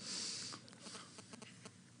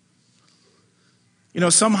 You know,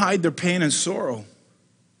 some hide their pain and sorrow.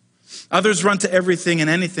 Others run to everything and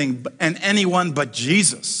anything and anyone but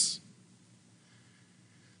Jesus.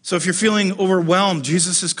 So if you're feeling overwhelmed,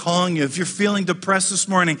 Jesus is calling you. If you're feeling depressed this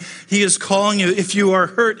morning, he is calling you. If you are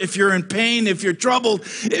hurt, if you're in pain, if you're troubled,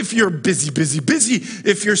 if you're busy,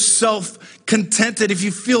 if you're self-contented, if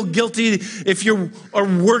you feel guilty, if you are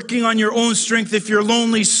working on your own strength, if you're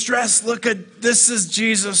lonely, stressed, this is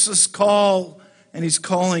Jesus' call. And he's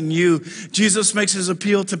calling you. Jesus makes his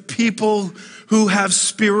appeal to people who have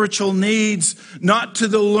spiritual needs, not to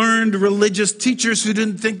the learned religious teachers who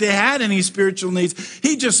didn't think they had any spiritual needs.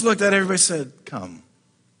 He just looked at everybody and said, come.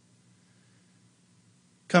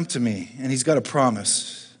 Come to me. And he's got a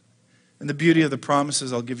promise. And the beauty of the promise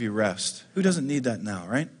is I'll give you rest. Who doesn't need that now,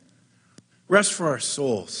 right? Rest for our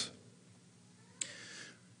souls.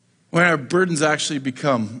 When our burdens actually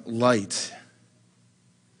become light.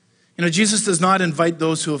 You know, Jesus does not invite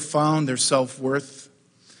those who have found their self-worth.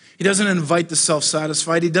 He doesn't invite the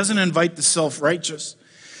self-satisfied. He doesn't invite the self-righteous.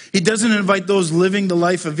 He doesn't invite those living the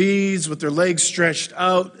life of ease with their legs stretched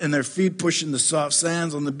out and their feet pushing the soft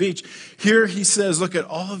sands on the beach. Here he says, look at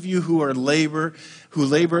all of you who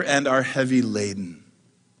labor and are heavy laden.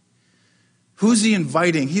 Who's he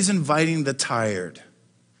inviting? He's inviting the tired.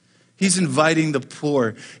 He's inviting the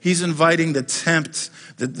poor. He's inviting the tempted,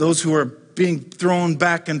 those who are being thrown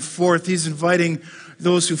back and forth. He's inviting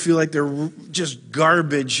those who feel like they're just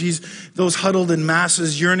garbage. Those huddled in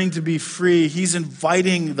masses yearning to be free. He's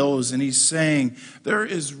inviting those, and he's saying, there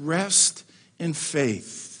is rest in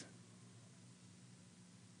faith.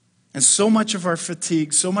 And so much of our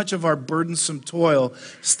fatigue, so much of our burdensome toil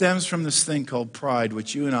stems from this thing called pride,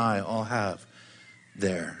 which you and I all have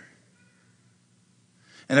there.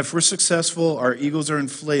 And if we're successful, our egos are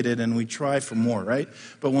inflated and we try for more, right?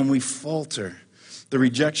 But when we falter, the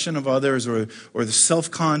rejection of others or the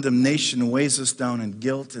self-condemnation weighs us down in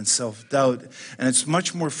guilt and self-doubt. And it's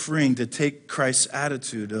much more freeing to take Christ's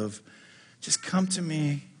attitude of, just come to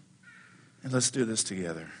me and let's do this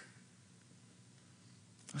together.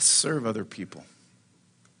 Let's serve other people.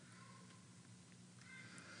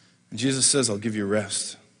 And Jesus says, I'll give you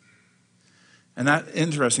rest. And that's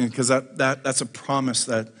interesting because that's a promise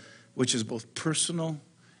which is both personal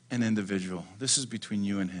and individual. This is between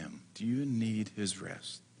you and him. Do you need his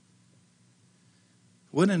rest?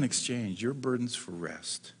 What in exchange? Your burdens for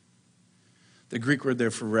rest. The Greek word there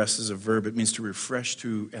for rest is a verb. It means to refresh,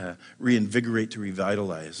 to reinvigorate, to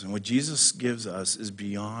revitalize. And what Jesus gives us is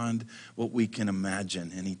beyond what we can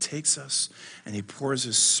imagine. And he takes us and he pours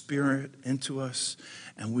his Spirit into us,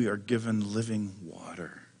 and we are given living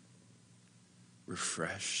water.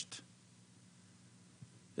 Refreshed.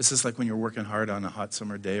 It's just like when you're working hard on a hot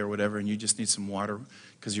summer day or whatever, and you just need some water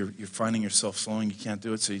because you're finding yourself slowing. You can't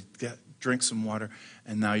do it, so you drink some water,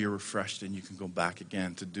 and now you're refreshed, and you can go back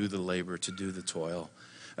again to do the labor, to do the toil.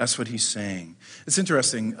 That's what he's saying. It's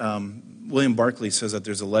interesting. William Barclay says that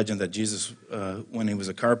there's a legend that Jesus, when he was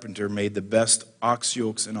a carpenter, made the best ox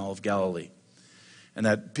yokes in all of Galilee, and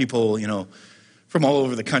that people, from all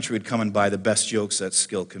over the country would come and buy the best yokes that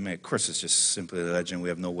skill can make. Of course, it's just simply a legend. We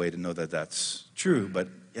have no way to know that that's true. But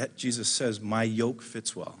yet Jesus says, my yoke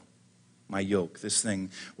fits well. my yoke, this thing.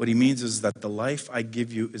 What he means is that the life I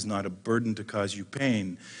give you is not a burden to cause you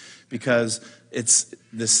pain, because it's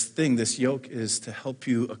this thing, this yoke is to help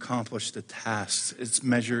you accomplish the tasks. It's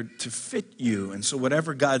measured to fit you. And so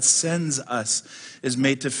whatever God sends us is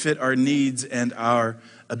made to fit our needs and our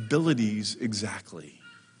abilities exactly.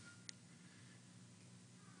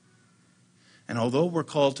 And although we're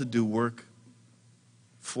called to do work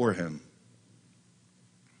for him,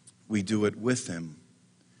 we do it with him.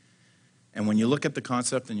 And when you look at the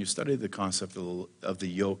concept and you study the concept of the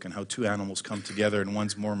yoke and how two animals come together and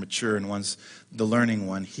one's more mature and one's the learning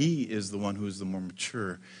one, he is the one who is the more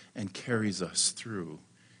mature and carries us through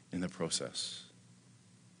in the process.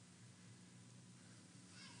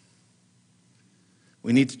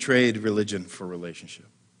 We need to trade religion for relationship.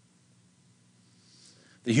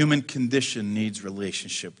 The human condition needs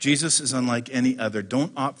relationship. Jesus is unlike any other.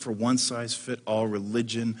 Don't opt for one-size-fit-all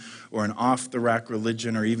religion or an off-the-rack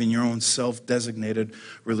religion or even your own self-designated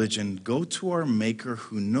religion. Go to our Maker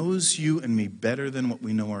who knows you and me better than what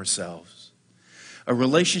we know ourselves. A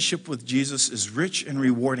relationship with Jesus is rich and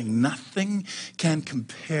rewarding. Nothing can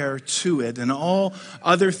compare to it. And all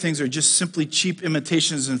other things are just simply cheap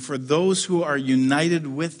imitations. And for those who are united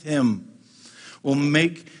with him, will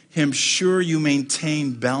make him sure you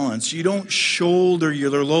maintain balance. You don't shoulder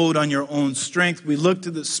your load on your own strength. We look to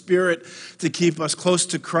the Spirit to keep us close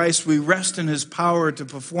to Christ. We rest in his power to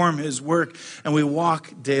perform his work, and we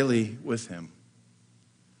walk daily with him.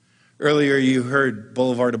 Earlier you heard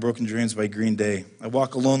Boulevard of Broken Dreams by Green Day. I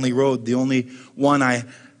walk a lonely road, the only one I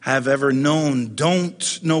have ever known.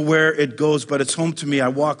 Don't know where it goes, but it's home to me. I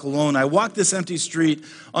walk alone. I walk this empty street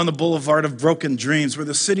on the Boulevard of Broken Dreams where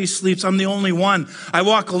the city sleeps. I'm the only one. I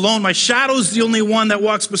walk alone. My shadow's the only one that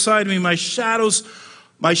walks beside me. My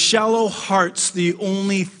shallow heart's the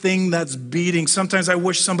only thing that's beating. Sometimes I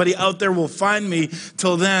wish somebody out there will find me.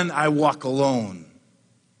 Till then, I walk alone.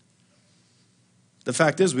 The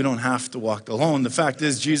fact is, we don't have to walk alone. The fact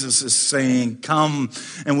is, Jesus is saying, come.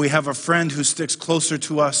 And we have a friend who sticks closer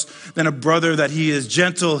to us than a brother, that he is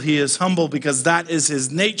gentle, he is humble, because that is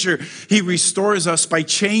his nature. He restores us by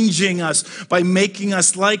changing us, by making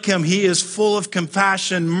us like him. He is full of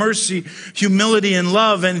compassion, mercy, humility, and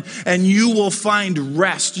love. And you will find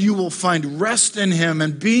rest. You will find rest in him.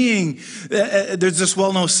 And there's this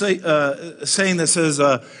well-known saying that says,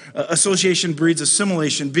 association breeds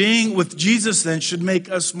assimilation. Being with Jesus, then, should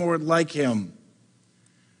make us more like him.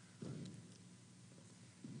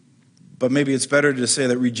 But maybe it's better to say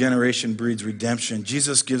that regeneration breeds redemption.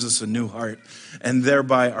 Jesus gives us a new heart, and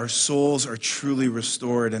thereby our souls are truly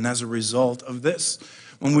restored. And as a result of this,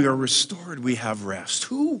 when we are restored, we have rest.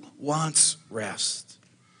 Who wants rest?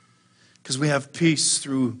 Because we have peace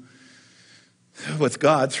with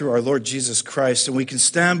God through our Lord Jesus Christ, and we can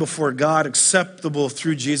stand before God acceptable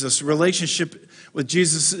through Jesus. Relationship with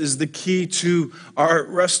Jesus is the key to our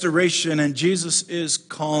restoration, and Jesus is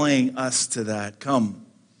calling us to that. Come.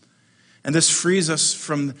 And this frees us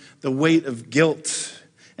from the weight of guilt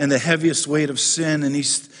and the heaviest weight of sin, and he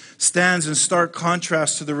stands in stark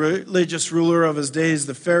contrast to the religious ruler of his days,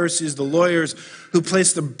 the Pharisees, the lawyers, who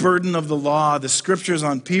placed the burden of the law, the scriptures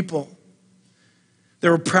on people. They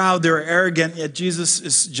were proud, they were arrogant, yet Jesus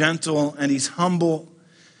is gentle and he's humble.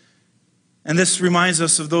 And this reminds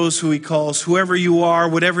us of those who he calls. Whoever you are,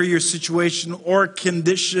 whatever your situation or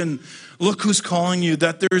condition, look who's calling you.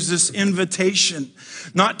 That there's this invitation,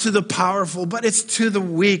 not to the powerful, but it's to the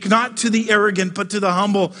weak. Not to the arrogant, but to the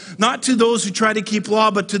humble. Not to those who try to keep law,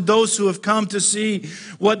 but to those who have come to see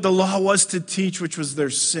what the law was to teach, which was their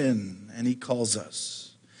sin. And he calls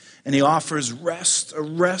us. And he offers rest, a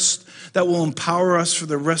rest that will empower us for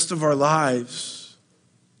the rest of our lives.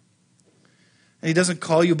 And he doesn't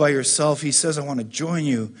call you by yourself. He says, I want to join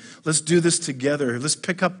you. Let's do this together. Let's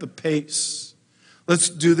pick up the pace. Let's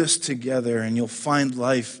do this together, and you'll find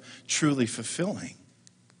life truly fulfilling.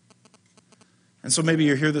 And so maybe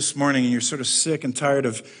you're here this morning and you're sort of sick and tired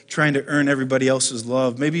of trying to earn everybody else's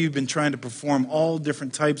love. Maybe you've been trying to perform all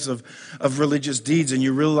different types of religious deeds, and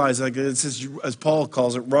you realize, like it's as Paul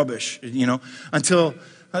calls it, rubbish, until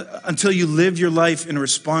you live your life in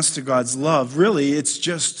response to God's love. Really, it's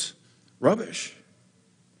just rubbish.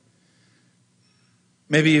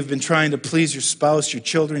 Maybe you've been trying to please your spouse, your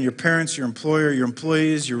children, your parents, your employer, your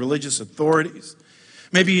employees, your religious authorities.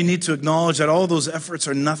 Maybe you need to acknowledge that all those efforts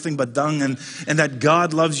are nothing but dung, and that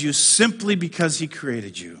God loves you simply because he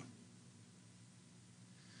created you.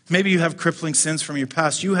 Maybe you have crippling sins from your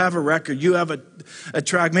past. You have a record. You have a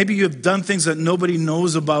track. Maybe you have done things that nobody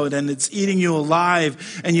knows about and it's eating you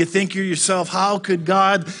alive. And you think to yourself, how could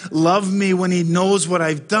God love me when he knows what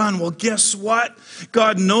I've done? Well, guess what?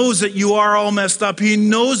 God knows that you are all messed up. He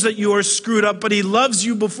knows that you are screwed up, but he loves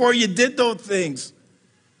you before you did those things.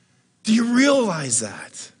 Do you realize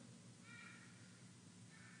that?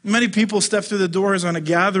 Many people step through the doors on a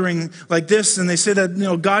gathering like this and they say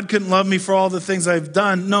that, God couldn't love me for all the things I've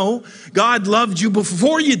done. No, God loved you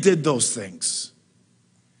before you did those things.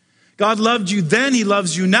 God loved you then, he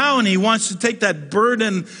loves you now, and he wants to take that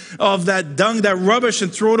burden of that dung, that rubbish,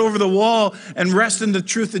 and throw it over the wall and rest in the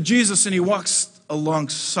truth of Jesus, and he walks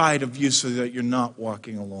alongside of you so that you're not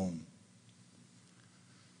walking alone.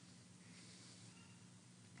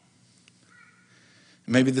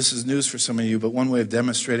 Maybe this is news for some of you, but one way of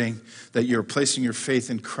demonstrating that you're placing your faith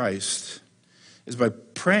in Christ is by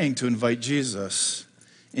praying to invite Jesus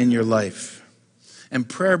in your life. And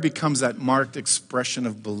prayer becomes that marked expression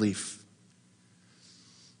of belief.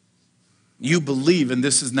 You believe, and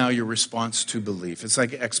this is now your response to belief. It's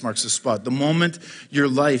like X marks the spot. The moment your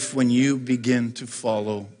life when you begin to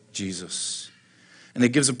follow Jesus. And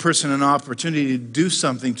it gives a person an opportunity to do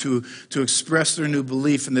something to express their new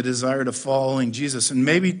belief and the desire to following Jesus. And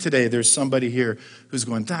maybe today there's somebody here who's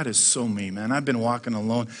going, that is so me, man. I've been walking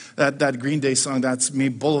alone. That Green Day song, that's me,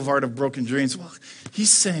 Boulevard of Broken Dreams. Well,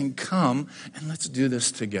 he's saying, come and let's do this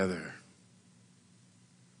together.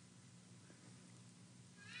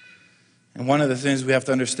 And one of the things we have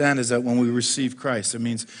to understand is that when we receive Christ, it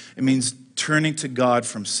means turning to God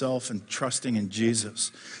from self and trusting in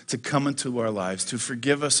Jesus to come into our lives, to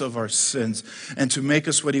forgive us of our sins, and to make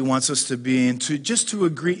us what he wants us to be, and to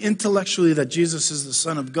agree intellectually that Jesus is the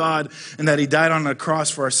Son of God and that he died on the cross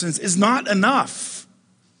for our sins is not enough.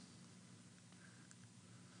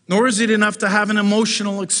 Nor is it enough to have an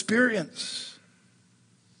emotional experience.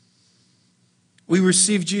 We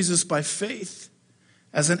receive Jesus by faith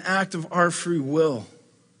as an act of our free will.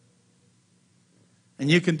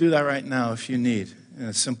 And you can do that right now if you need, in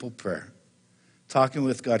a simple prayer. Talking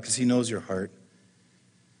with God because he knows your heart.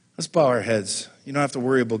 Let's bow our heads. You don't have to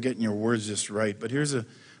worry about getting your words just right, but here's a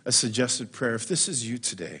suggested prayer. If this is you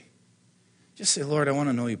today, just say, Lord, I want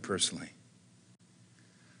to know you personally.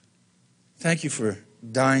 Thank you for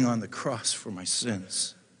dying on the cross for my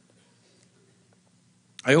sins.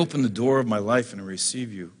 I open the door of my life and I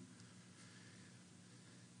receive you.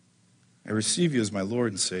 I receive you as my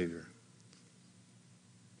Lord and Savior.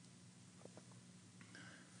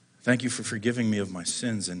 Thank you for forgiving me of my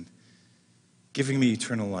sins and giving me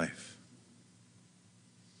eternal life.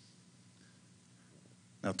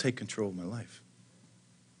 Now take control of my life.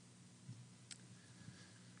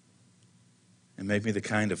 And make me the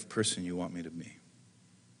kind of person you want me to be.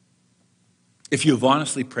 If you have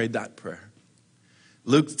honestly prayed that prayer,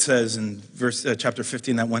 Luke says in chapter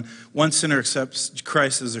 15 that when one sinner accepts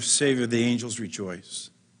Christ as their Savior, the angels rejoice.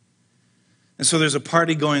 And so there's a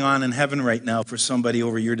party going on in heaven right now for somebody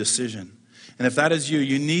over your decision. And if that is you,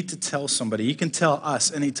 you need to tell somebody. You can tell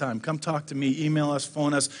us anytime. Come talk to me, email us,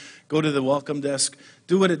 phone us, go to the welcome desk,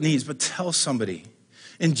 do what it needs, but tell somebody.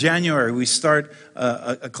 In January, we start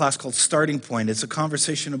a class called Starting Point. It's a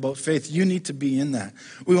conversation about faith. You need to be in that.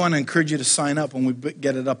 We want to encourage you to sign up when we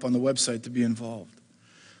get it up on the website to be involved.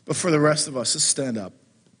 But for the rest of us, let's stand up.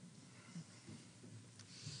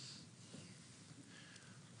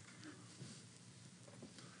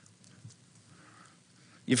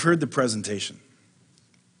 You've heard the presentation.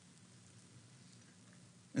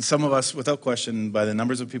 And some of us, without question, by the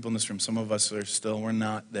numbers of people in this room, some of us we're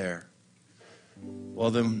not there. Well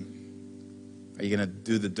then, are you going to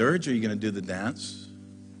do the dirge or are you going to do the dance?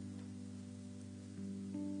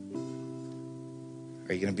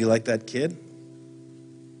 Are you going to be like that kid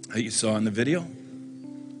that you saw in the video?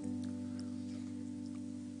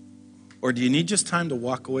 Or do you need just time to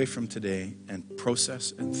walk away from today and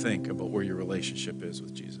process and think about where your relationship is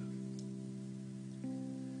with Jesus?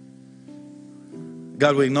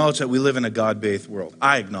 God, we acknowledge that we live in a God-bathed world.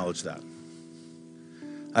 I acknowledge that.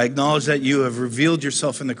 I acknowledge that you have revealed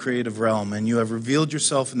yourself in the creative realm and you have revealed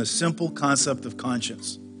yourself in the simple concept of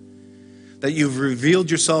conscience. That you've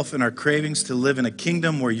revealed yourself in our cravings to live in a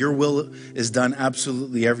kingdom where your will is done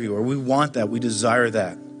absolutely everywhere. We want that. We desire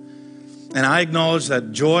that. And I acknowledge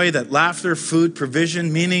that joy, that laughter, food,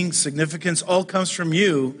 provision, meaning, significance, all comes from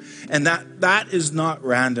you. And that is not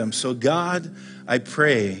random. So God, I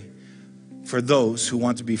pray for those who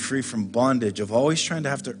want to be free from bondage of always trying to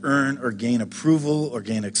have to earn or gain approval or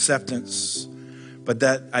gain acceptance. But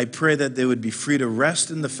that I pray that they would be free to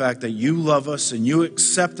rest in the fact that you love us and you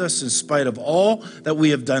accept us in spite of all that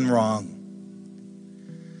we have done wrong.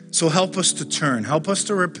 So help us to turn, help us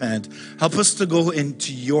to repent, help us to go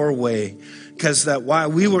into your way. Because that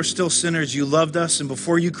while we were still sinners, you loved us. And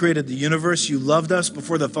before you created the universe, you loved us.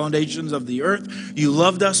 Before the foundations of the earth, you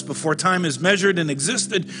loved us. Before time is measured and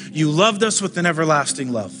existed, you loved us with an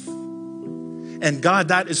everlasting love. And God,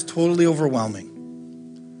 that is totally overwhelming.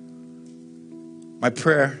 My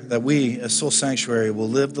prayer that we as Soul Sanctuary will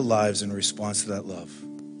live the lives in response to that love.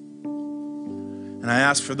 And I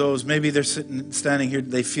ask for those, maybe they're standing here,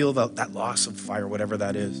 they feel that loss of fire, whatever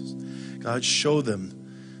that is. God, show them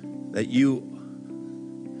that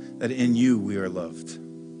in you we are loved.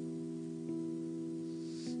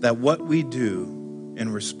 That what we do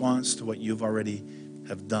in response to what you've already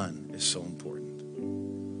have done is so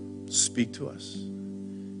important. Speak to us.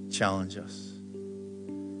 Challenge us.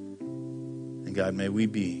 And God, may we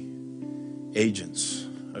be agents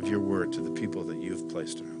of your word to the people that you have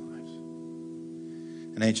placed in our lives.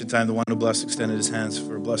 In ancient time, the one who blessed extended his hands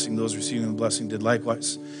for a blessing. Those receiving the blessing did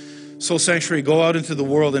likewise. Soul Sanctuary, go out into the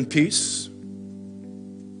world in peace.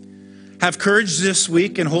 Have courage this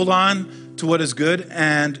week and hold on to what is good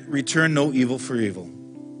and return no evil for evil.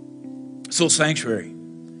 Soul Sanctuary,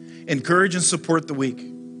 encourage and support the weak.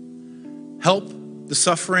 Help the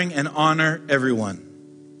suffering and honor everyone.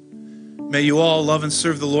 May you all love and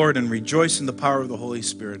serve the Lord and rejoice in the power of the Holy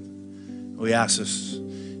Spirit. We ask this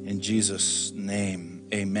in Jesus' name.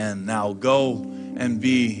 Amen. Now go and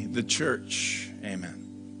be the church. Amen.